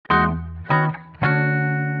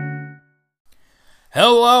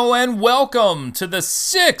Hello and welcome to the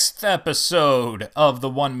sixth episode of the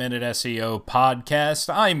 1 Minute SEO podcast.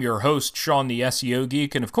 I'm your host, Sean the SEO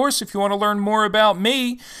Geek, and of course, if you want to learn more about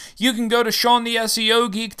me, you can go to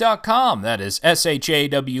SeanTheSEOGeek.com. That is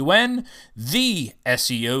SHAWN, the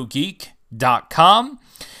SEOGeek.com.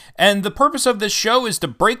 And the purpose of this show is to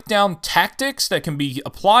break down tactics that can be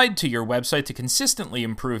applied to your website to consistently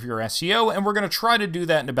improve your SEO, and we're going to try to do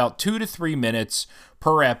that in about 2 to 3 minutes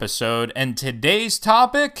per episode. And today's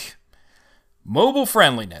topic, mobile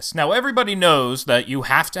friendliness. Now, everybody knows that you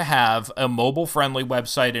have to have a mobile-friendly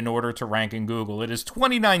website in order to rank in Google. It is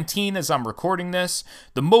 2019 as I'm recording this.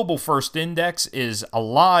 The mobile first index is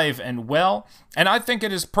alive and well, and I think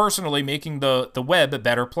it is personally making the web a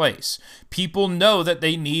better place. People know that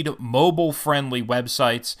they need mobile-friendly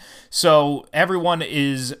websites, so everyone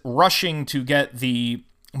is rushing to get the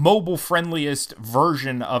mobile-friendliest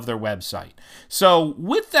version of their website. So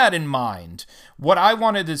with that in mind, what I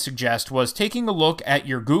wanted to suggest was taking a look at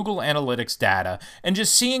your Google Analytics data and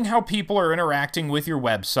just seeing how people are interacting with your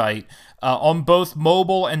website on both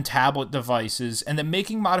mobile and tablet devices, and then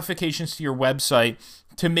making modifications to your website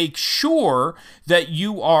to make sure that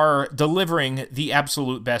you are delivering the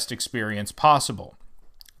absolute best experience possible.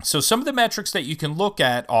 So some of the metrics that you can look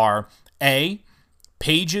at are A,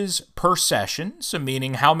 pages per session, so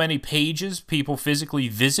meaning how many pages people physically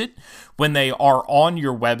visit when they are on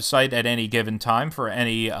your website at any given time for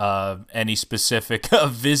any specific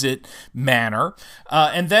visit manner,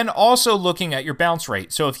 and then also looking at your bounce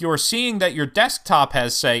rate. So if you're seeing that your desktop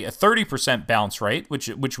has, say, a 30% bounce rate, which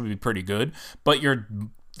would be pretty good, but your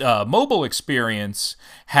mobile experience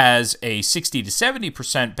has a 60 to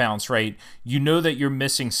 70% bounce rate, you know that you're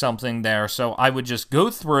missing something there. So I would just go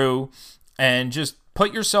through and just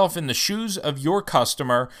put yourself in the shoes of your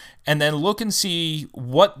customer and then look and see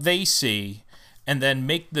what they see and then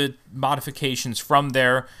make the modifications from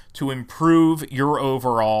there to improve your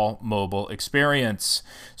overall mobile experience.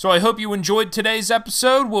 So I hope you enjoyed today's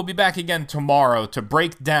episode. We'll be back again tomorrow to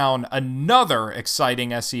break down another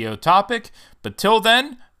exciting SEO topic. But till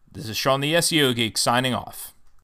then, this is Sean the SEO Geek signing off.